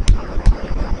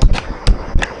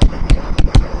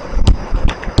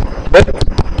with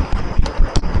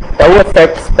phi of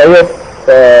x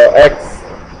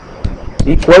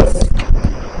equals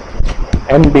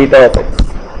m beta of x.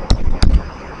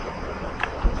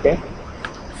 Okay,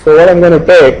 so what I'm going to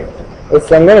take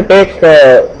is I'm going to take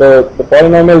the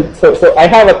polynomial. So I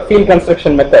have a field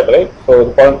construction method, right?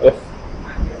 So the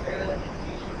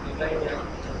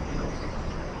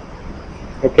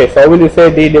okay, so how will you say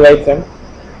d divides m?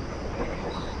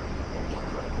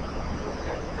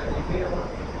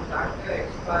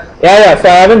 Yeah, so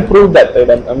I haven't proved that, right?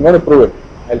 I'm going to prove it.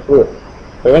 I'll prove it.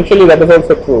 So eventually that is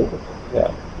also true.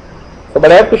 Yeah. So,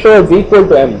 but I have to show it's equal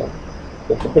to m.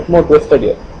 So it's a bit more twisted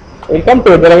here. We'll come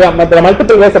to it. There are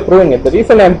multiple ways of proving it. The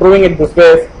reason I'm proving it this way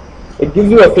is it gives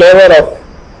you a flavor of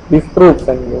these proofs,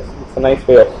 and it's a nice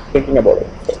way of thinking about it.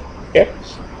 Okay.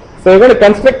 So you're going to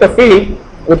construct a field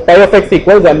with phi of x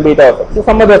equals m beta of x. So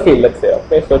some other field, let's say.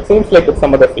 Okay. So it seems like it's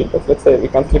some other field. Let's say we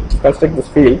construct this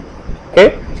field.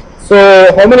 Okay. So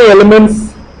how many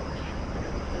elements?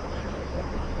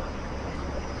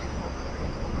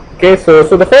 Okay, so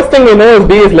the first thing we know is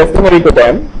d is less than or equal to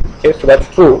m. Okay, so that's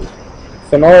true.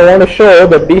 So now I want to show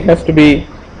that d has to be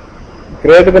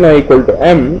greater than or equal to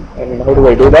m. And how do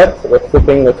I do that? So that's the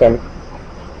thing which I'm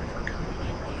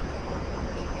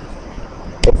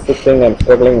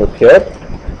struggling with here.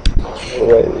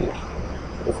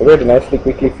 It's a way to nicely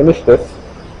quickly finish this.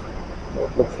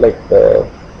 It looks like the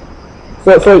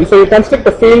So you construct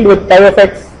a field with phi of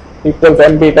x equals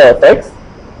m beta of x,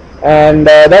 and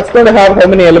that's going to have how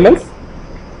many elements?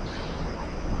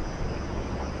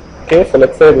 Okay, so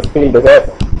let's say this field is f.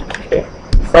 Okay,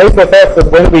 size of f is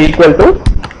going to be equal to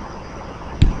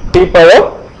p power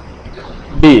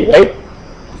d, right?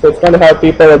 So it's going to have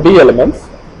p power d elements.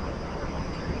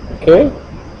 Okay,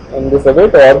 and there's a way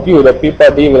to argue that p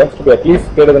power d will have to be at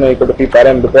least greater than or equal to p power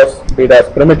m because beta is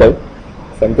primitive.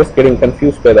 So I'm just getting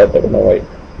confused by that, I don't know why.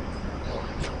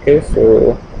 Okay,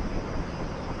 so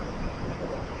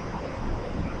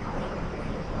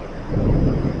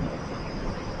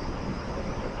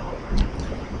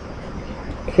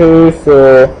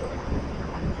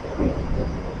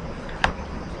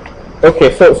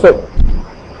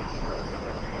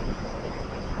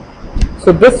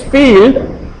so this field,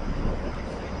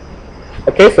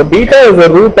 okay, so beta is the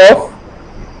root of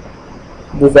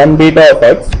this m beta of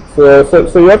x. So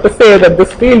you have to say that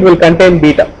this field will contain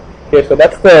beta. Okay, so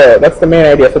that's the main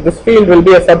idea. So this field will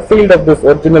be a subfield of this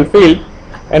original field,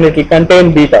 and it will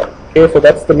contain beta. Okay, so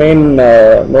that's the main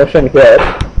notion here.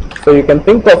 So you can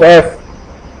think of f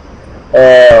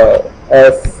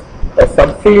as a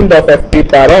subfield of FP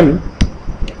par m,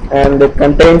 and it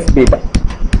contains beta.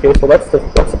 Okay, so that's the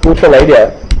crucial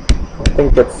idea. I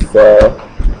think it's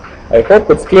I hope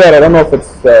it's clear. I don't know if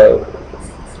it's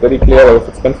very clear or if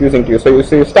it's confusing to you. So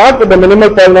you start with the minimal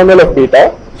polynomial of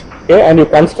beta, okay, and you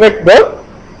construct the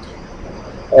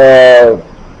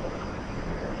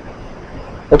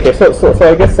okay. So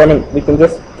I guess we can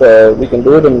just we can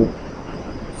do it in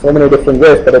so many different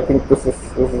ways, but I think this is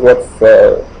what's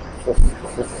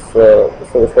so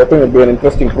I was hoping it would be an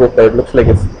interesting proof, but it looks like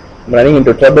it's running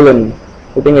into trouble in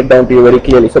putting it down to you very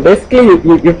clearly. So basically,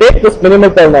 you take this minimal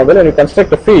polynomial and you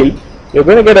construct a field. You're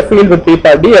going to get a field with p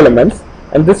par d elements,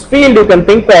 and this field you can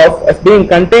think of as being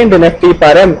contained in FP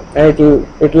par m, and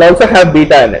it will also have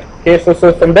beta in it. Okay, so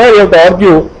from there you have to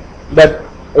argue that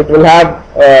it will have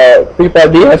p par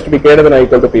d has to be greater than or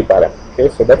equal to p par m. Okay,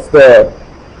 so that's the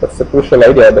that's a crucial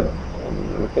idea, but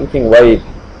I'm thinking why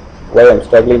I'm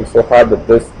struggling so hard with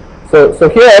this. So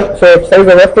here, so if size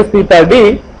of f is p power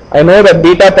d, I know that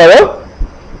beta power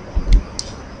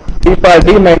p power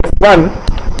d minus 1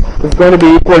 is going to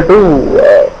be equal to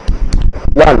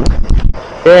 1.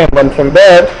 Okay, and then from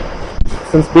there,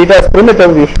 since beta is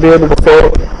primitive, you should be able to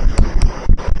say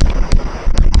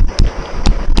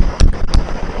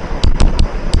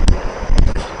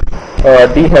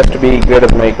d has to be greater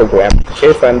than or equal to m.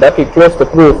 Okay, so and that will close the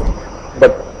proof,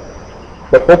 but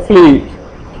hopefully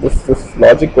this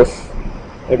logic was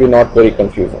maybe not very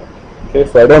confusing. Okay,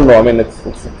 so I don't know. I mean, this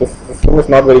thing is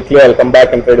not very clear. I'll come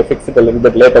back and try to fix it a little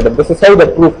bit later. But this is how the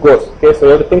proof goes. Okay, so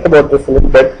you have to think about this a little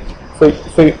bit. So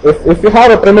if you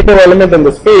have a primitive element in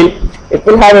this field, it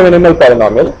will have a minimal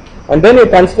polynomial, and then you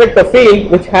construct a field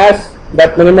which has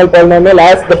that minimal polynomial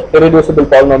as the irreducible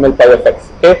polynomial pi of x.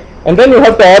 Okay, and then you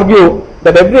have to argue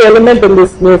that every element in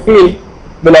this new field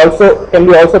can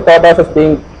be also thought of as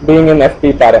being in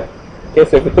FP parent. Okay,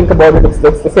 so if you think about it, it's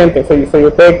the same thing. So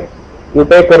you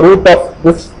take a root of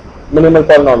this minimal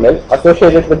polynomial,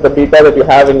 associate it with the beta that you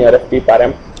have in your FP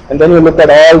parent, and then you look at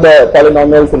all the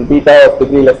polynomials in beta of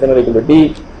degree less than or equal to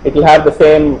d. It will have the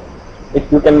same.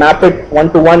 You can map it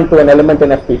one-to-one to an element in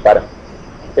FP parent.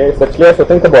 Okay, so clear. So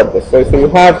think about this. So you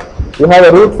have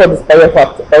a root for this pi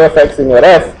of x in your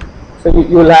f. So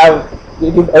you will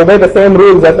obey the same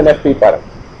rules as an FP parent.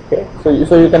 Okay, so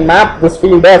you can map this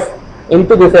field f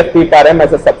into this FP parent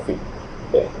as a subfield.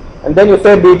 Okay, and then you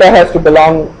say beta has to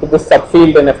belong to this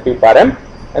subfield in FP parent,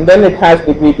 and then it has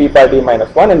degree p power d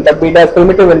minus 1, and that beta is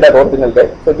primitive in that original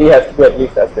way. So d has to be at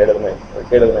least as greater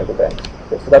than equal to n.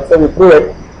 Okay, so that's how we prove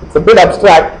it. It's a bit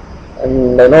abstract,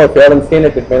 and I know if you haven't seen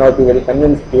it, it may not be very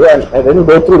convincing to you, and I didn't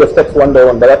go through the steps one by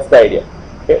one, but that's the idea.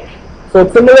 Okay, so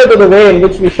it's similar to the way in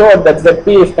which we showed that Zp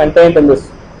is contained in this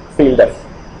field f.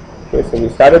 Okay, so we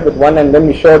started with 1, and then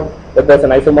we showed that there's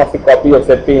an isomorphic copy of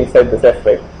Zp inside this f,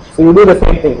 right? So you do the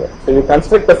same thing here. So you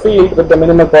construct a field with the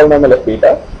minimal polynomial of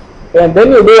beta, okay, and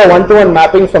then you do a one-to-one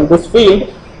mapping from this field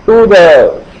to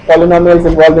the polynomials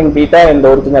involving beta in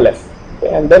the original f.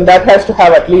 Okay, and then that has to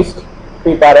have at least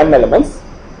p power m elements.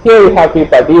 Here you have p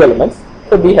power d elements,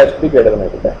 so d has to be greater than or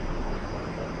equal to n.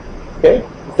 Okay,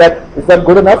 is that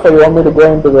good enough, or you want me to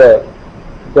go into the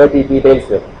dirty details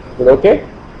here? Is it okay?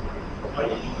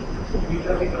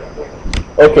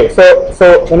 Okay, so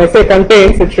when I say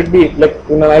contains, it should be like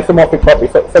in an isomorphic copy.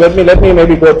 So let me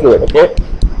maybe go through it. Okay,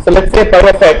 so let's say pi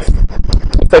of x is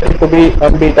set to be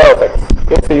m beta of x.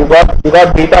 Okay, so you got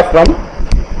beta from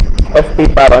FP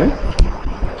parent.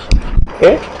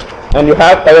 Okay, and you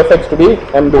have pi of x to be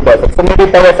m beta of x. So maybe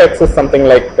pi of x is something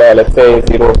like let's say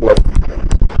 0 plus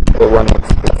 1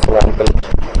 x plus 1 till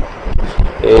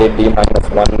a d minus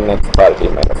 1 x bar d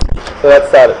minus 1. So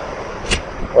that's our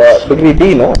degree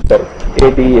d, no? Sorry,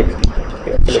 a d x.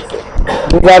 Okay, so let's say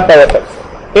these are pi of x.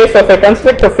 Okay, so if I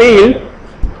construct a field,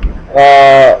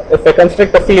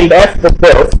 f with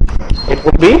this, it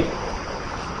would be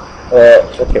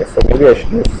okay. So maybe I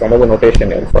should use some of the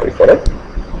notation here. Sorry for it.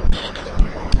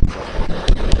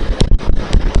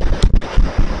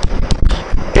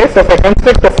 Okay, so if I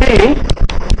construct a field,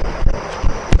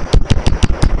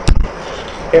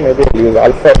 okay, maybe I'll use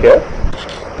alpha here.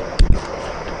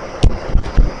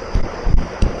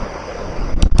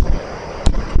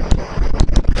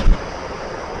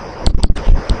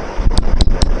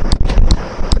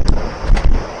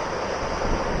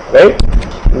 Right,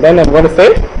 and then I'm going to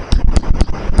say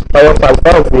pi of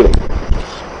alpha is 0.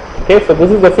 Okay, so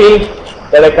this is the field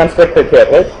that I constructed here,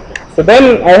 right? So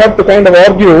then I have to kind of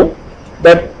argue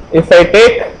that if I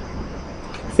take,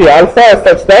 see, alpha is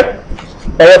such that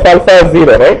pi of alpha is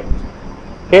 0, right?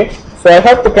 Okay, so I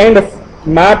have to kind of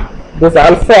map this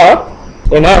alpha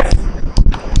in f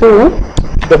to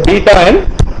the beta in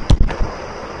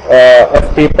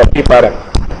FP parent.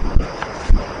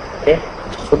 Okay,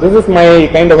 so this is my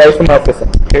kind of isomorphism.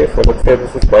 Okay, so let's say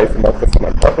this is the isomorphism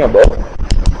I'm talking about.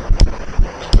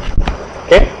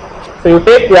 Okay, so you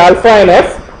take the alpha in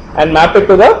f and map it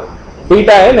to the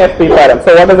beta in FP parent.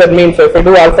 So what does that mean? So if I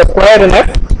do alpha square in f,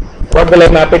 what will I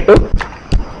map it to?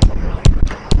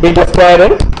 Beta square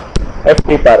in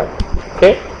FP parent.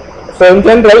 Okay, so in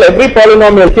general, every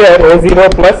polynomial here, a0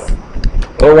 plus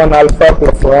a1 alpha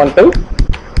plus so on till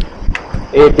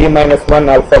a d minus 1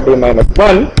 alpha d minus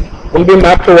 1 will be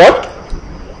mapped to what?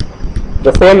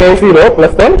 The same a0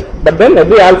 plus then, but then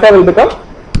every alpha will become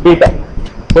beta.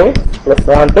 Okay, plus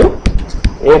 1 to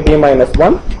a d minus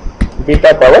 1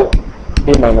 beta power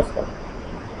d minus 1.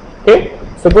 Okay,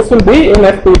 so this will be in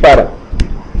FP parent.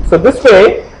 So this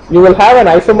way you will have an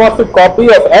isomorphic copy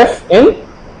of f in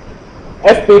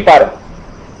FP parent.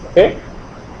 Okay,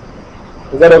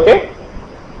 Is that okay?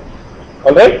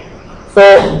 Alright.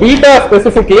 So beta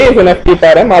specifically is in Fp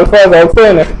par m, alpha is also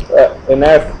in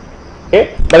F.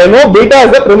 Okay. But I know beta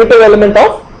is the primitive element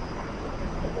of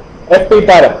Fp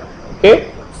par m.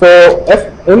 Okay. So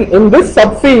in this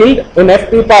subfield in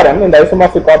Fp par m, in the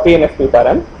isomorphic copy in Fp par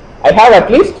m, I have at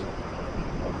least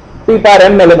P par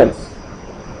m elements.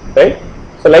 Right.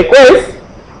 So likewise,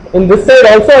 in this side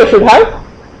also I should have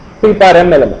P par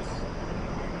m elements.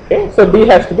 Okay. So D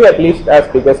has to be at least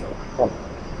as big as 1.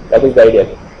 That is the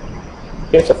idea.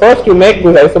 Okay. So first you make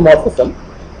this isomorphism.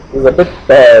 This is a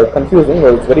bit confusing,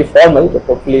 or it's very formal, but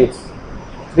hopefully it's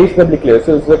reasonably clear.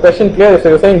 So is the question clear? So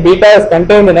you're saying beta is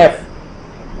contained in F.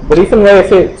 The reason why I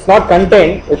say it's not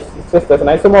contained, it's just there's an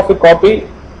isomorphic copy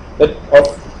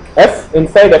of F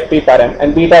inside Fp par m,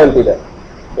 and beta will be there.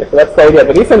 Okay, so that's the idea.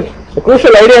 The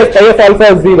crucial idea is pi of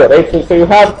alpha is 0, right? So you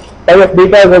have pi of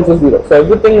beta is also 0. So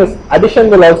everything is addition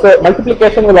will also,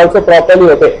 multiplication will also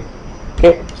properly obey.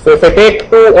 Okay, so if I take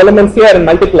 2 elements here and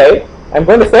multiply, I'm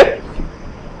going to set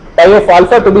pi of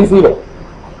alpha to be 0.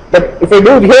 But if I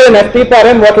do here in Fp par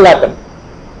m, what will happen?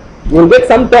 You will get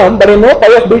some term, but I know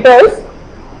pi of beta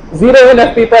is 0 in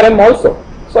Fp par m also.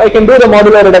 So I can do the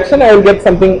modular reduction, I will get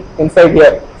something inside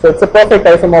here. So it's a perfect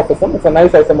isomorphism, it's a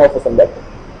nice isomorphism that way.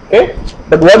 Okay,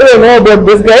 but what do I know about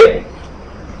this guy?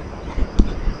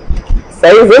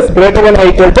 Size is greater than or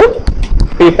equal to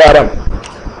P par m.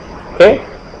 Okay,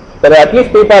 there are at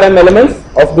least P par m elements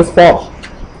of this form.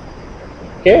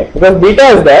 Okay, because beta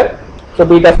is there, so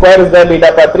beta square is there,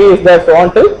 beta par 3 is there, so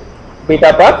on till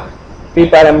beta par P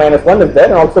par m minus 1 is there,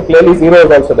 and also clearly 0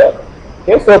 is also there.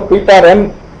 Okay, so P par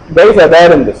m guys are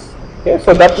there in this. Okay,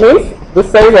 so that means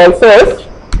this size also is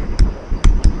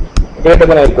greater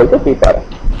than or equal to P par m.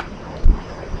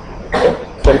 Okay.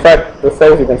 So in fact this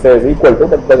size you can say is equal to,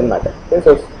 but it doesn't matter. Okay,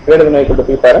 so it's greater than or equal to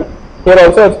P par m. Here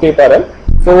also it's P par m.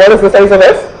 So what is the size of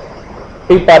S?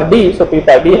 P par D. So P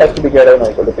par D has to be greater than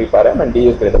or equal to P par m, and D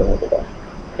is greater than or equal to M.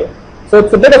 Okay. So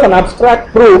it's a bit of an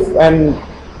abstract proof, and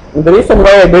the reason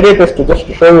why I did it is to just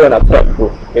to show you an abstract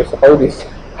proof. Okay, so how these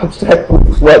abstract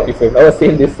proofs work. If you've never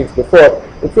seen these things before,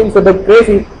 it seems a bit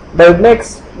crazy, but it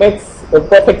makes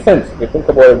perfect sense if you think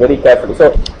about it very carefully.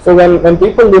 So when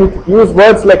people use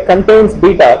words like contains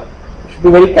beta, you should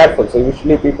be very careful. So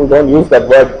usually people don't use that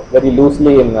word very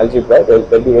loosely in algebra. They'll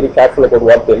be very careful about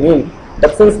what they mean.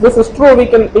 But since this is true, we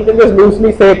can just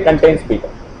loosely say it contains beta.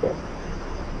 Okay.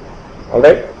 All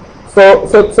right. So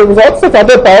there's lots of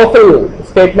other powerful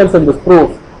statements in this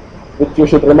proof which you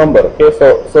should remember. Okay.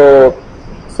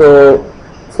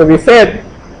 So we said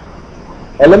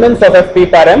elements of Fp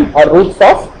par m are roots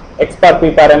of x bar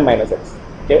P par m minus x.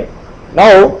 Okay.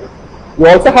 Now you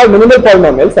also have minimal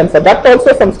polynomials, and for that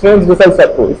also some strange results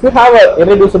are true. If you have an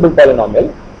irreducible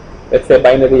polynomial, let's say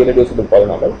binary irreducible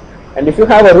polynomial, and if you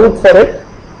have a root for it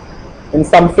in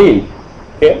some field,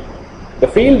 okay, the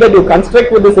field that you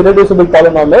construct with this irreducible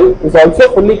polynomial is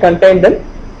also fully contained in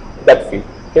that field.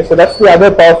 Okay, so that's the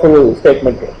other powerful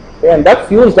statement here. Okay, and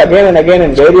that's used again and again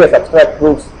in various abstract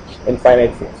proofs in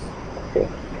finite fields. Okay,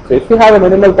 so if you have a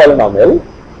minimal polynomial,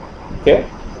 okay,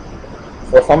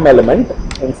 for some element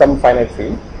in some finite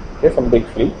field, okay, some big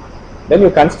field, then you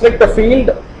construct a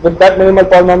field with that minimal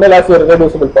polynomial as your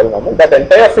irreducible polynomial. That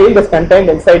entire field is contained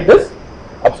inside this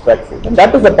abstract field, and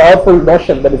that is a powerful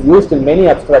notion that is used in many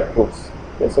abstract proofs.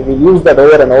 Okay, so we use that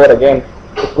over and over again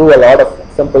to prove a lot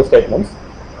of simple statements.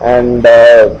 And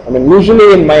I mean,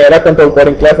 usually in my error control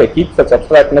coding class, I keep such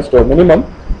abstractness to a minimum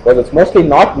because it's mostly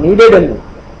not needed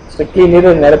strictly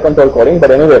needed in error control coding.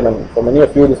 But anyway, I mean, for many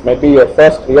of you, this might be your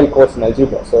first real course in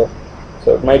algebra, so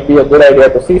it might be a good idea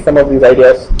to see some of these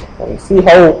ideas and see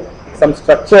how some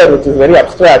structure which is very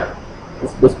abstract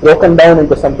is broken down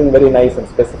into something very nice and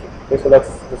specific. Okay, so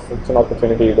that's an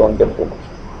opportunity you don't get too much.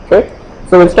 Okay,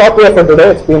 so we'll stop here for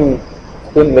today. It's been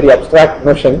very abstract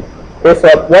notion. Okay,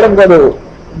 so what I'm going to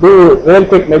do real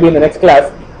quick, maybe in the next class,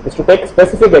 is to take a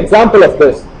specific example of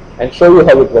this and show you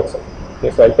how it works out.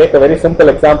 Okay, so I'll take a very simple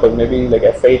example, maybe like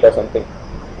F8 or something,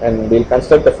 and we'll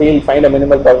construct a field, find a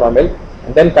minimal polynomial,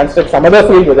 and then construct some other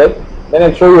field with it. Then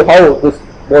I'll show you how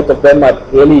both of them are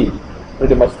really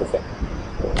pretty much the same.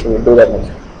 So we'll do that next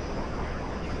time.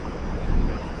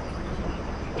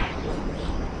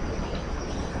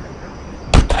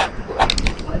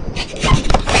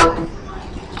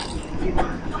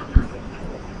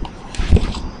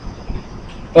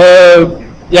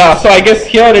 Yeah, so I guess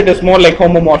here it is more like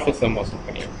homomorphism or something.